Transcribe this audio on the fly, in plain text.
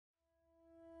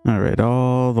Alright,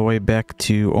 all the way back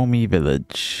to Omi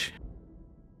Village.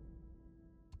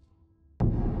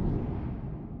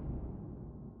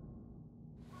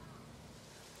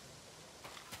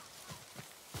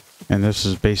 And this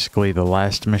is basically the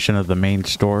last mission of the main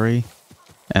story.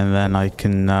 And then I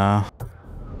can, I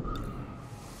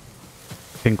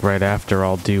think right after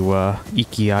I'll do,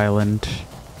 Iki Island.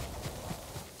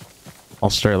 I'll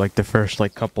start, like, the first,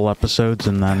 like, couple episodes,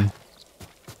 and then...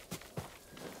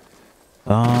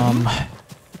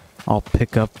 I'll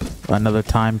pick up another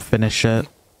time, finish it.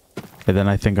 And then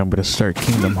I think I'm gonna start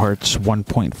Kingdom Hearts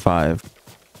 1.5.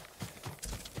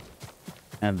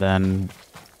 And then...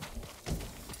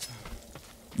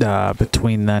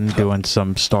 between then doing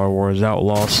some Star Wars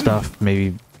Outlaw stuff,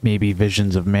 maybe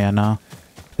Visions of Mana.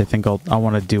 I think I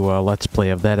want to do a Let's Play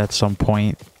of that at some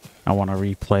point. I want to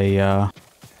replay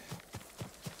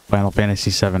Final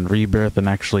Fantasy VII Rebirth and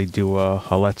actually do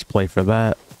a Let's Play for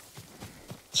that.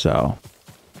 So,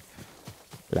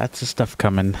 lots of stuff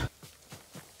coming.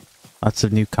 Lots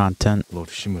of new content. Lord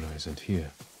Shimura isn't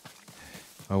here.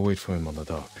 I'll wait for him on the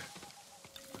dock.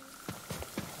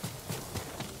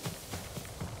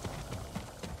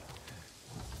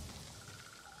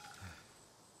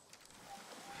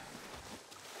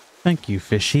 Thank you,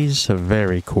 fishies.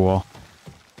 Very cool.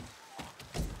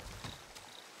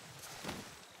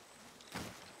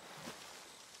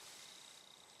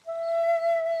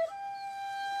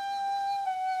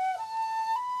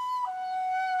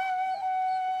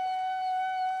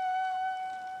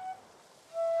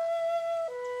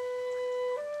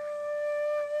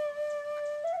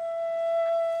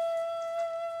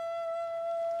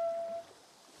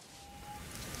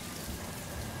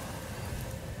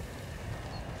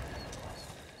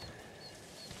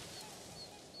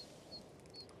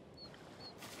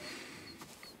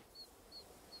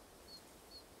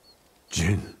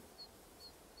 Jin.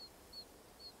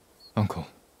 Uncle.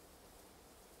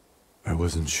 I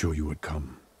wasn't sure you would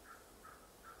come.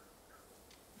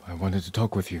 I wanted to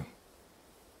talk with you.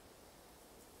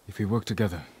 If we work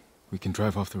together, we can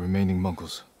drive off the remaining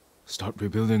Mongols. Start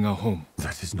rebuilding our home.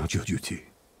 That is not your duty.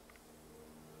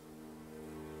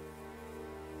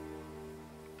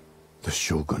 The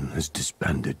Shogun has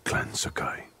disbanded Clan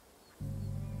Sakai.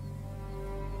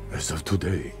 As of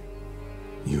today,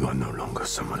 you are no longer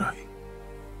samurai.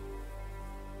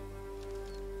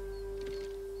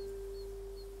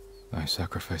 I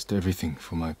sacrificed everything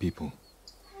for my people.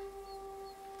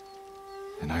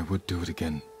 And I would do it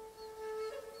again.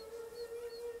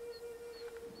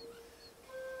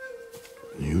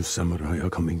 New samurai are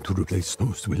coming to replace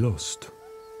those we lost.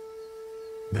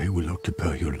 They will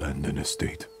occupy your land and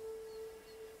estate.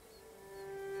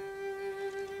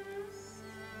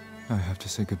 I have to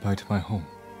say goodbye to my home.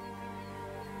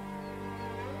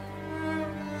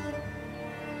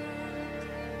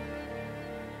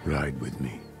 Ride with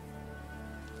me.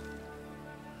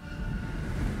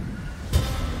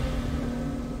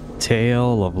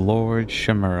 Tale of Lord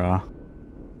Shimura.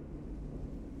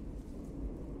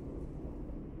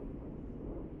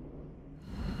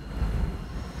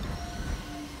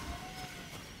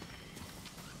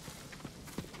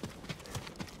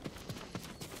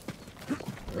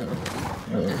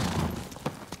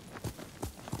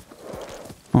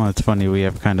 Oh, it's funny, we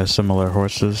have kind of similar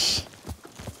horses.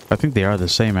 I think they are the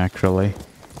same, actually.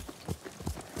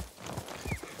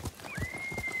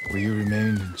 Will you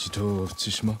remain in Jito of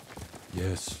Tsushima?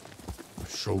 Yes. The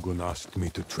Shogun asked me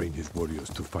to train his warriors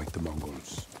to fight the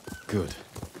Mongols. Good.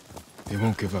 They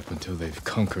won't give up until they've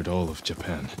conquered all of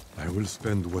Japan. I will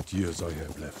spend what years I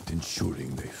have left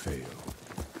ensuring they fail.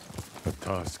 A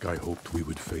task I hoped we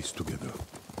would face together,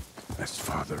 as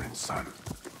father and son.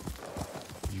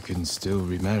 You can still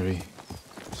remarry,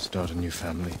 start a new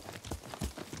family.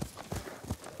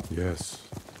 Yes,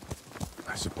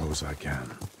 I suppose I can.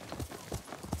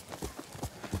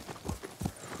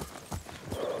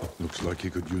 Looks like he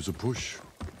could use a push.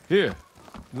 Here,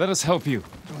 let us help you.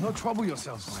 Do not trouble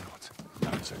yourselves, my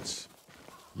lord. Nonsense.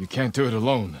 You can't do it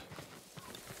alone.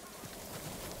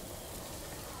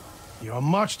 You are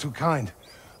much too kind.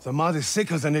 The mud is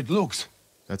thicker than it looks.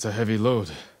 That's a heavy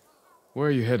load. Where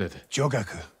are you headed?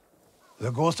 Jogaku.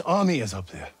 The Ghost Army is up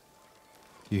there.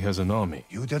 He has an army.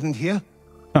 You didn't hear?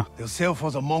 Huh. They'll sail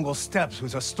for the Mongol steppes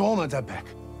with a storm at their back.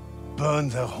 Burn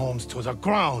their homes to the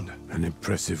ground. An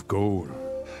impressive goal.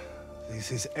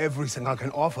 This is everything I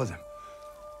can offer them.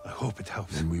 I hope it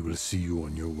helps. Then we will see you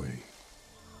on your way.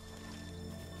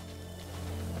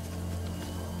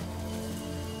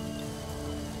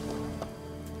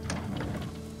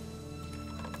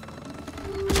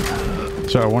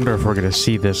 So I wonder if we're going to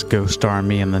see this ghost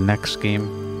army in the next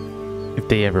game. If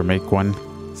they ever make one.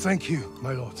 Thank you,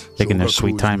 my lord. Taking their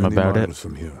sweet Shogaku's time many about it. miles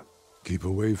from here. Keep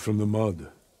away from the mud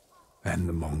and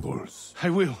the Mongols. I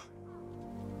will.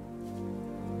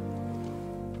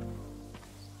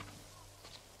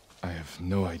 I have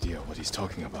no idea what he's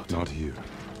talking about. Not here.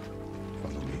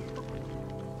 Follow me.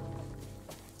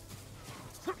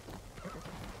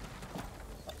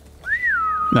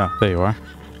 No, there you are.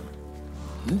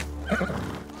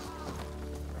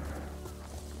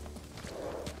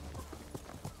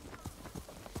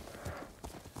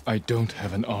 I don't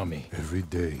have an army. Every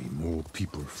day, more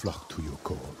people flock to your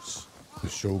cause. The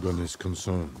Shogun is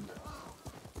concerned.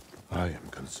 I am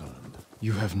concerned.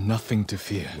 You have nothing to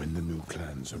fear. When the new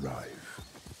clans arrive,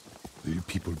 will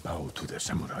people bow to their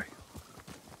samurai?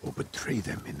 Or betray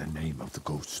them in the name of the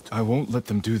ghost? I won't let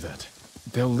them do that.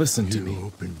 They'll listen to me. You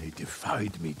openly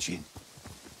defied me, Jin.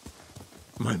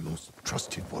 My most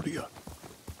trusted warrior.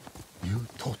 You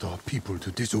taught our people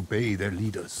to disobey their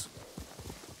leaders.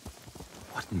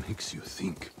 What makes you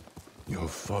think your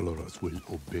followers will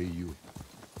obey you?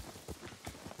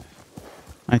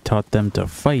 I taught them to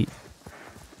fight.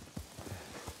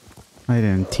 I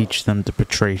didn't teach them to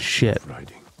betray shit.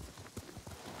 Riding.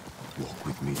 Walk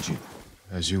with me, Jin.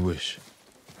 As you wish.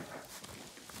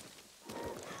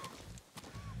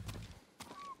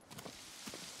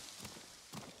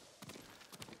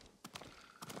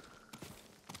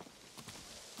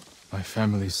 My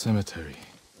family's cemetery.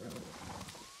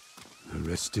 The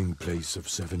resting place of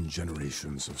 7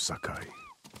 generations of Sakai,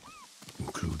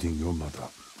 including your mother.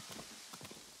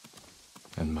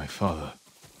 And my father.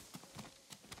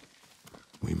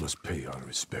 We must pay our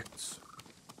respects.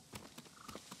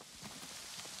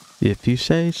 If you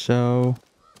say so.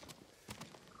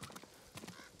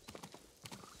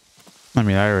 I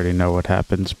mean, I already know what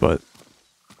happens, but...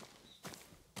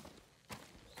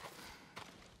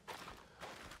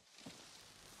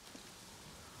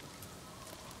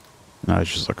 No, it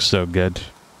just looks so good.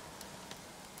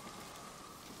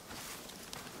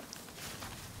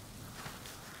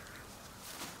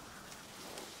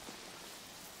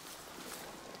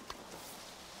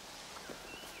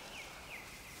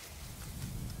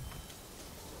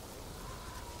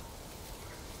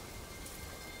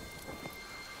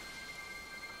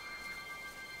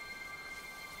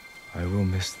 I will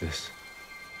miss this.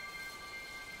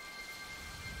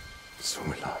 So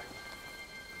will I.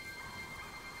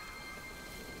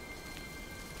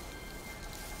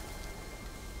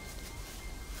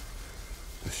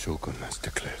 The Shogun has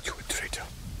declared you a traitor.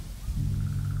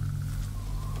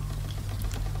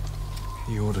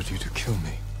 He ordered you to kill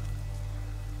me.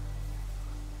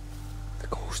 The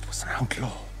ghost was an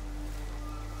outlaw.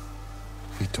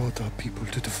 He taught our people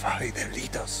to defy their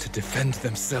leaders. To defend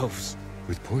themselves.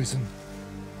 With poison,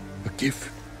 a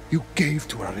gift you gave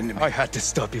to our enemy. I had to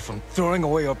stop you from throwing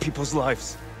away our people's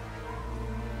lives.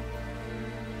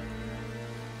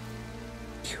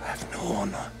 You have no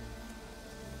honor.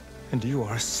 And you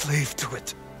are a slave to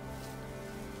it.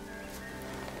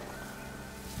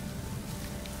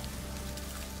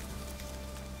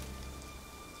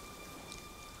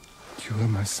 You are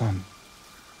my son.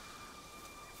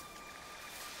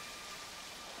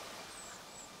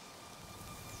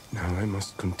 Now I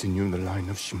must continue the line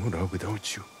of Shimura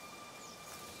without you.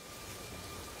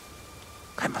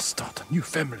 I must start a new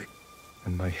family.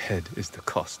 And my head is the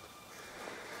cost.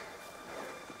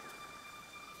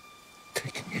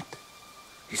 Taking it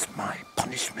is my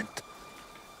punishment.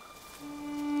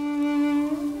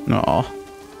 Aw.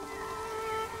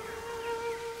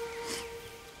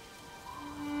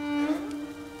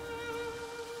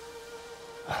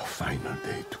 Our final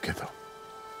day together.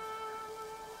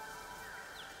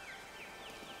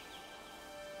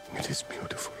 It is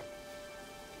beautiful.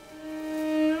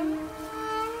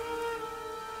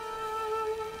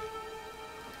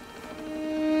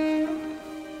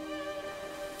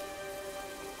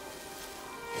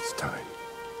 It's time.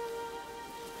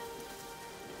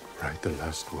 Write the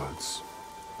last words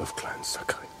of Clan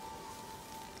Sakai.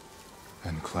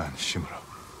 And Clan Shimura.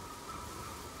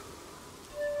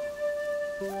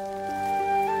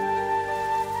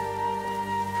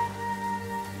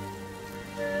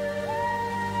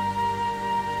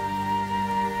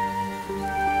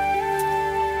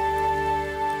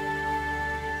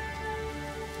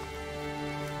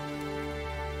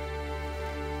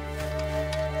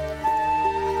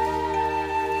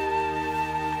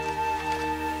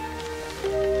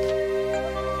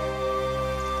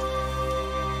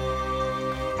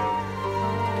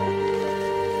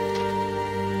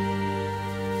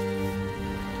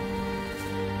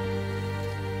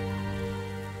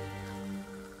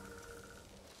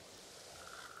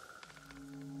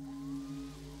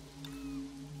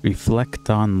 Reflect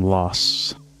on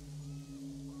loss.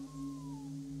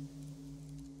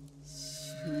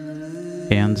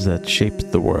 Hands that shaped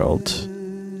the world.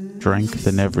 Strength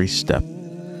in every step.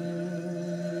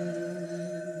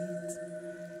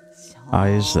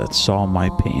 Eyes that saw my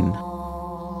pain.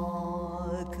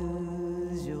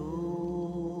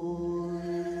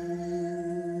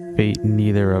 Fate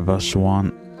neither of us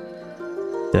want.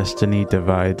 Destiny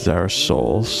divides our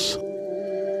souls.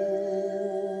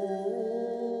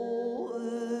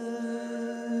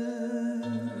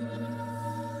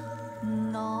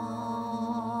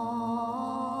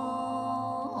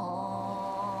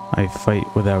 I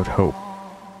fight without hope.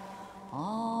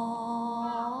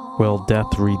 Will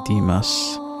death redeem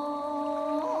us?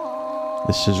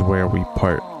 This is where we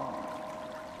part.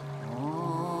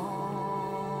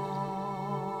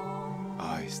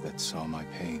 Eyes that saw my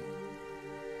pain.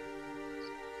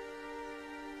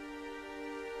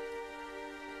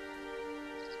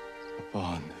 A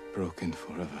bond broken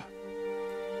forever.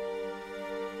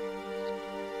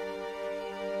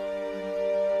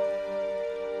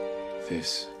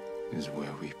 This is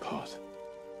where we part.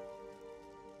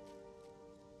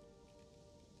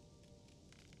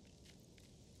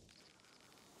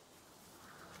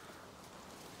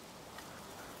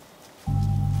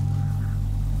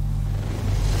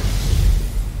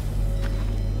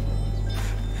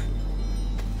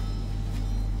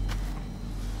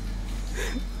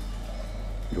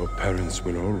 Your parents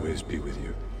will always be with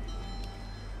you.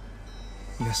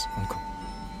 Yes, Uncle.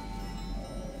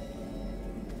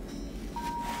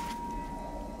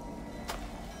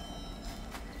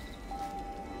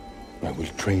 I will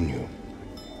train you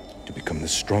to become the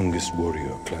strongest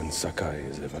warrior Clan Sakai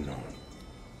has ever known.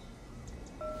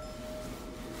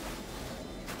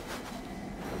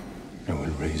 I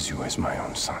will raise you as my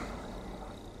own son.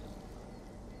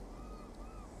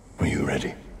 Are you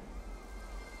ready?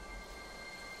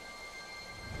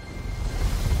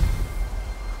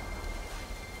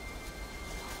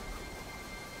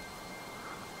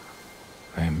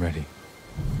 I am ready.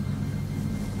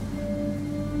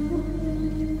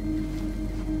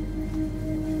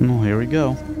 Well, here we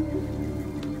go.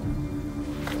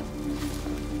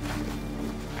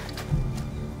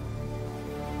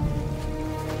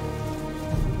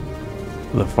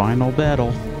 The final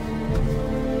battle.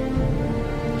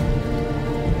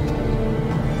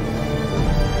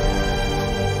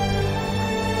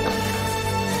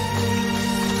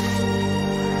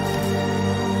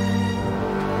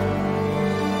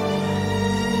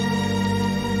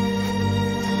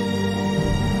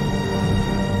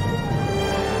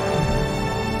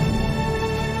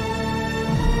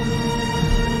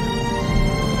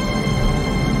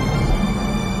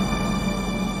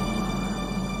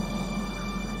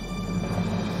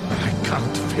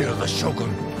 Fear the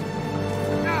Shogun.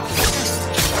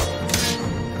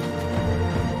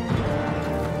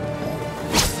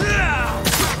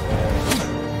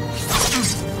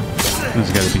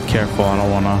 Just gotta be careful. I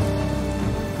don't wanna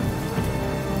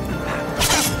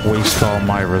waste all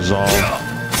my resolve.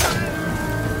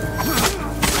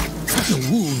 The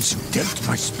wounds you dealt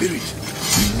my spirit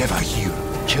will never heal.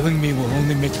 Killing me will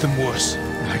only make them worse.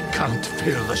 I can't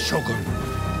fear the Shogun.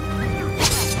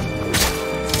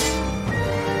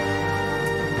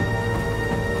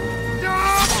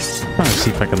 I'm trying to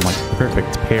see if I can like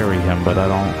perfect parry him, but I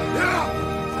don't.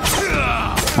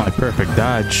 Oh, I perfect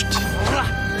dodged.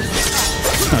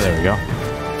 Oh, there we go.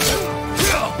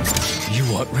 You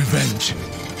want revenge?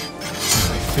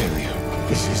 My failure.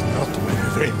 This is not my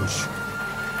revenge.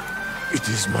 It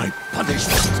is my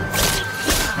punishment.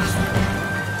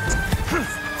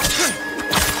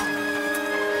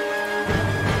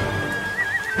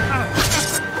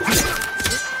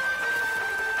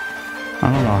 I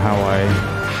don't know how I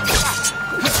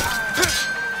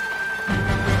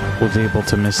was able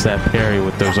to miss that parry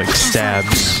with those like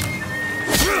stabs.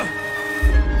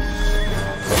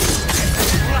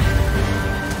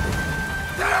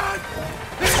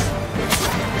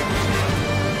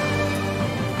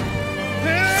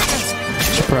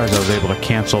 Surprised I was able to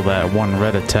cancel that one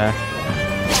red attack.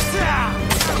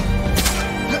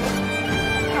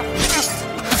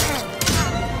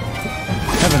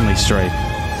 Heavenly Strike.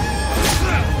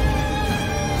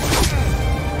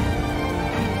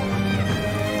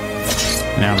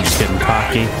 Now I'm just getting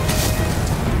cocky.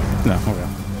 No, okay.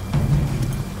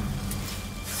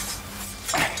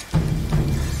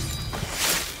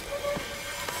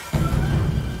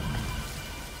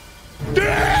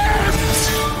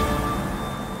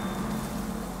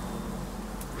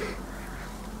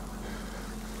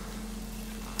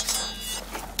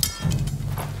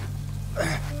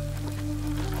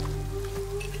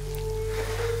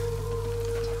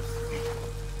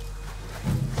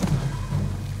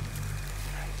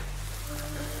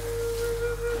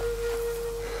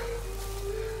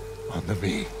 honor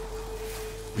me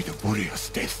with a warrior's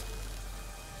death.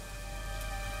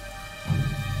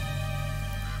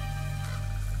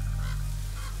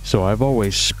 So I've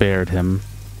always spared him,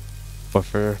 but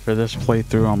for this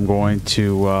playthrough, I'm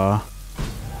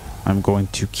going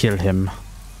to kill him.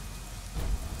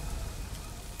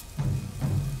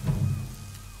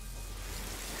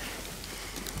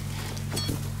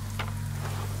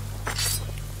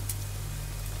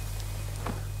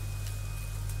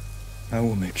 I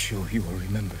will make sure you are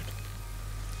remembered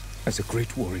as a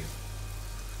great warrior,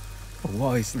 a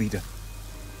wise leader,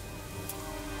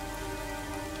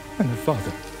 and a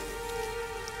father.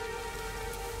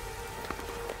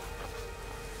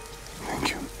 Thank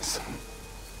you, my son.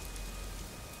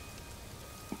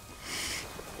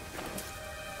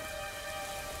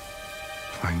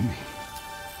 Find me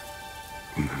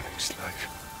in the next life.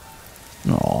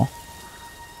 Aw.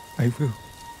 I will.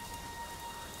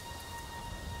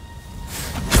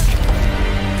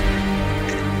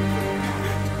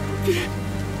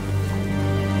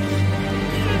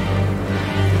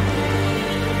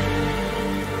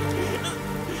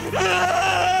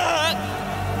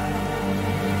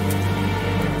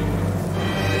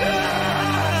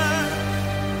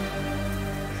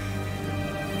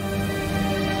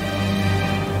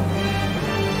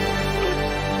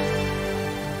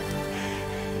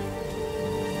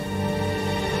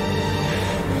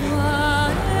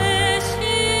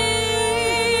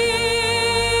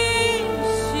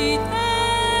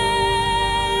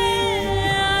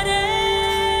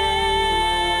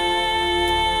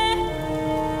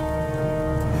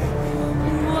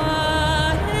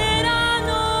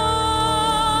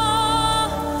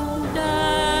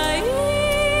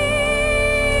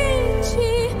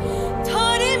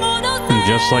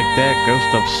 Just like that,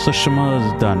 Ghost of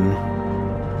Tsushima is done.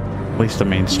 At least the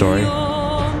main story.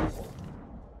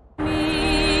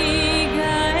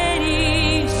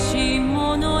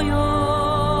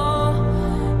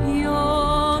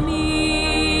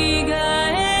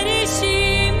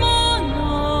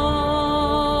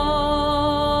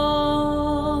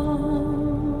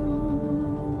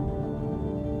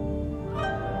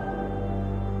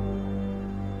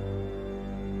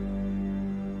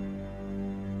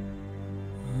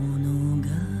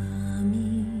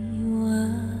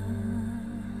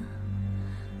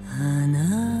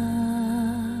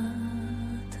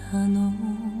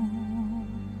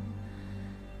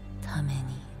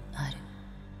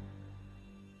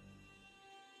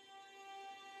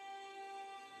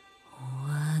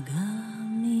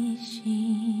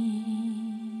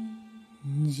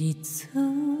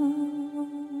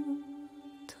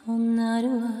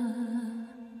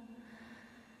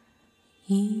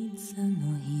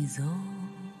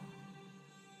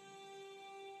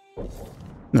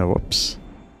 No, whoops.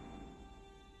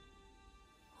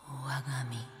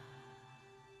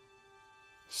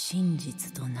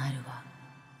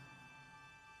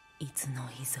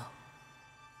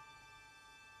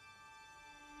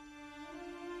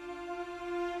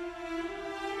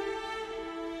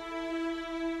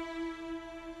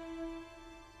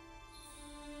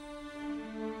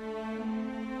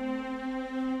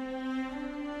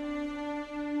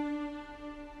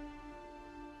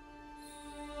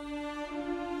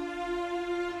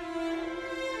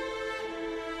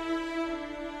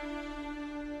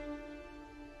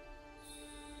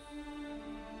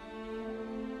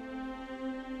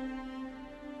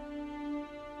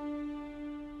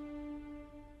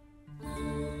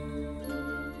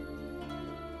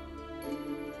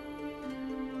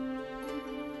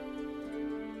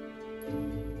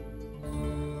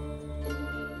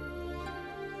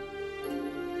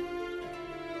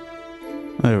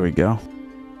 There we go.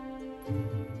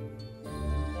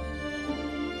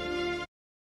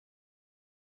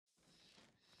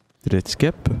 Did it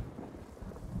skip?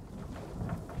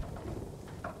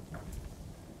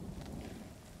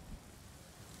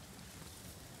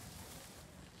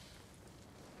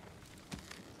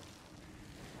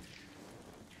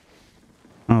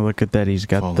 Oh, look at that. He's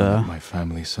got Fallen at my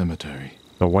family cemetery.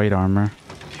 the white armor.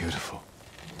 Beautiful.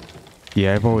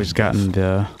 Yeah, I've always gotten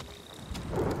the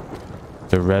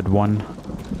red one.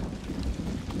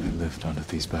 I lived under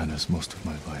these banners most of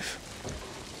my life.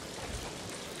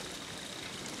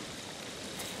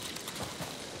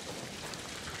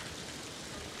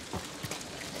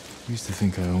 I used to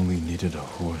think I only needed a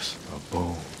horse, a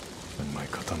bow, and my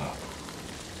katana.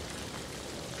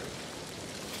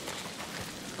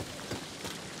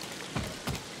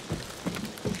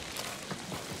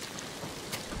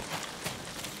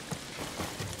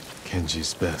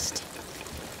 Kenji's best.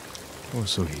 Or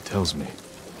so he tells me.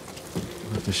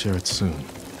 We'll have to share it soon.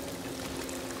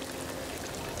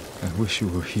 I wish you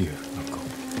were here, Uncle.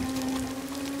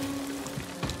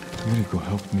 Yuriko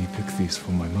helped me pick these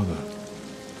for my mother.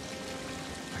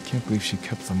 I can't believe she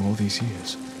kept them all these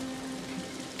years.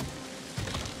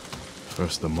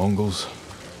 First the Mongols,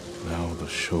 now the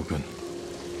Shogun.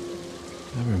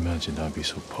 Never imagined I'd be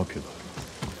so popular.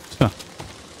 Huh.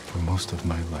 For most of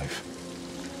my life,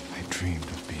 I dreamed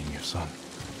of being your son.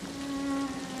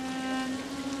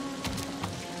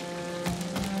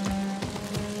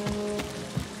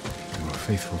 You were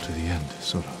faithful to the end,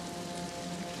 Sora.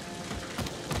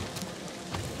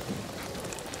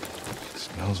 It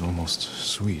smells almost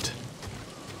sweet,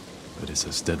 but it's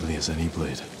as deadly as any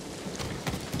blade.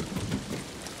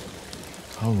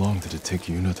 How long did it take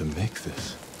Yuna to make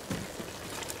this?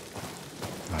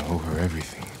 I owe her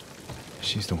everything.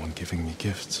 She's the one giving me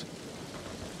gifts.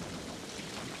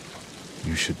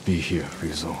 You should be here,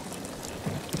 Rizzo.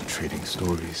 Trading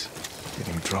stories,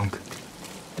 getting drunk.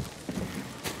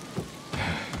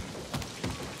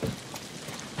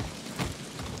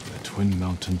 The twin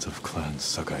mountains of Clan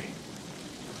Sakai.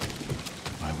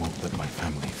 I won't let my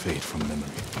family fade from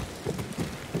memory.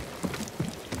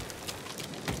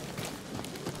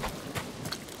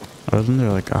 Wasn't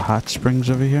there like a hot springs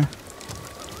over here?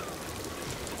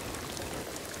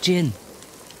 Jin,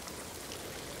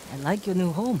 I like your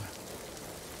new home.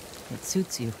 It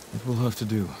suits you. It will have to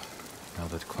do, now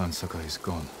that Clan Sakai is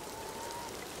gone.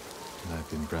 And I've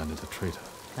been branded a traitor.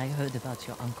 I heard about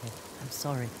your uncle. I'm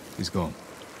sorry. He's gone.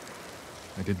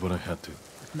 I did what I had to.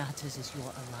 What matters is you're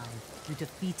alive. You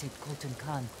defeated Khotun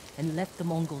Khan and left the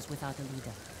Mongols without a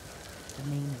leader. The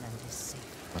mainland is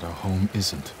safe. But our home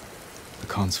isn't. The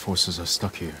Khan's forces are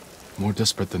stuck here, more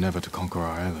desperate than ever to conquer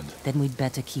our island. Then we'd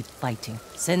better keep fighting.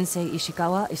 Sensei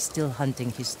Ishikawa is still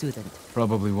hunting his student.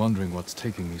 Probably wondering what's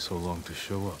taking me so long to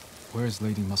show up. Where is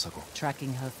Lady Masako?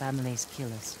 Tracking her family's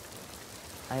killers.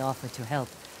 I offered to help,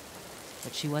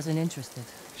 but she wasn't interested.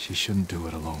 She shouldn't do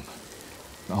it alone.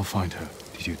 I'll find her.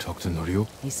 Did you talk to Norio?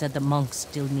 He said the monks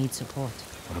still need support.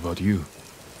 What about you?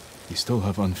 You still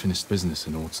have unfinished business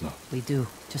in Otsuna. We do.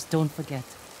 Just don't forget.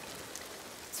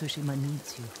 Tsushima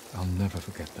needs you. I'll never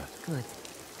forget that. Good.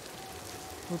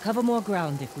 We'll cover more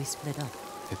ground if we split up.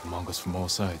 Hit the Mongols from all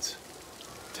sides.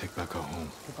 Take back our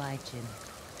home. Goodbye, Jin.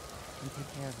 You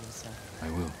take care of yourself. I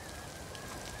will.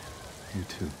 You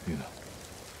too, Yuna.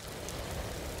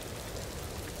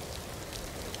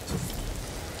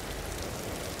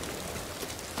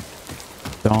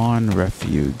 Dawn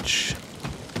Refuge.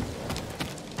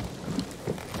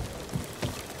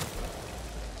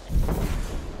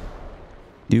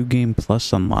 New game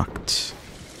plus unlocked.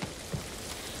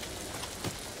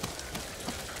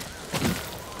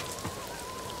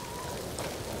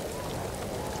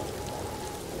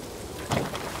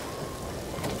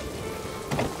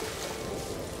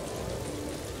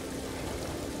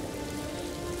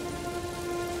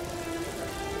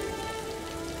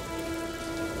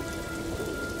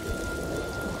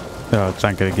 Oh, it's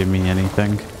not gonna give me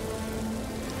anything.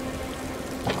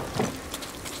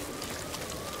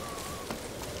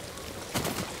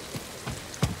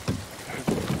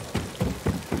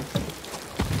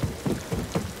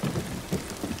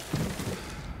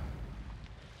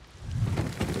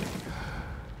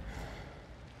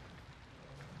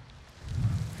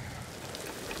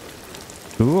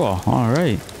 Cool,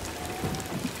 alright.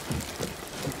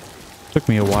 Took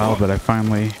me a while, but I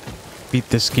finally beat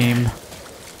this game.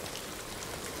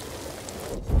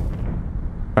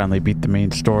 Finally beat the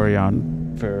main story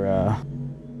on for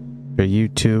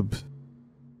YouTube.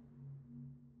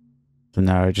 So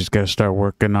now I just gotta start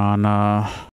working on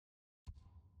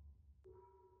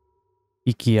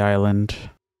Iki Island.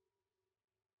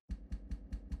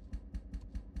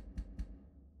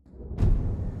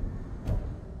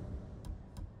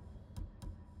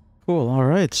 Cool,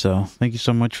 alright, so thank you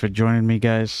so much for joining me,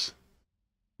 guys.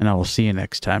 And I will see you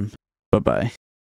next time. Bye-bye.